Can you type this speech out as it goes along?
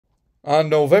On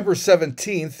November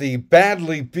 17th, the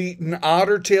badly beaten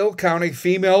Otter Tail County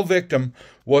female victim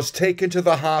was taken to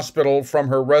the hospital from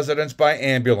her residence by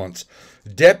ambulance.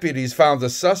 Deputies found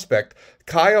the suspect,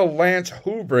 Kyle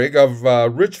Hubrig of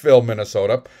Richville,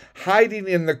 Minnesota, hiding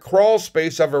in the crawl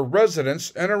space of her residence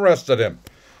and arrested him.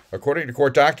 According to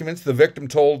court documents, the victim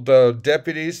told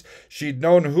deputies she'd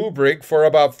known Hubrig for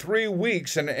about 3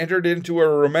 weeks and entered into a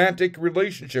romantic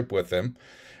relationship with him.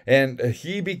 And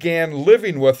he began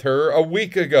living with her a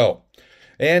week ago.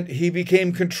 And he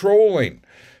became controlling,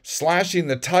 slashing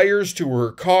the tires to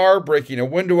her car, breaking a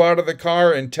window out of the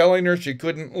car, and telling her she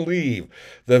couldn't leave.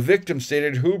 The victim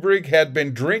stated Hubrig had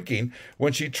been drinking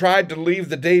when she tried to leave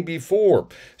the day before,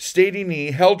 stating he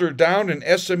held her down and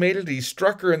estimated he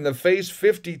struck her in the face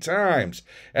 50 times.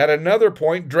 At another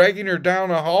point, dragging her down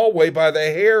a hallway by the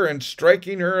hair and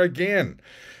striking her again.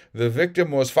 The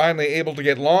victim was finally able to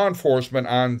get law enforcement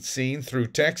on scene through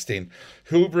texting.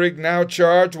 Hubrig now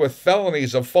charged with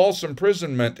felonies of false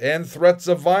imprisonment and threats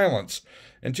of violence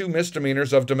and 2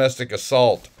 misdemeanors of domestic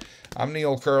assault. I'm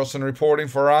Neil Carlson reporting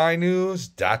for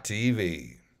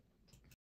iNewZ.TV.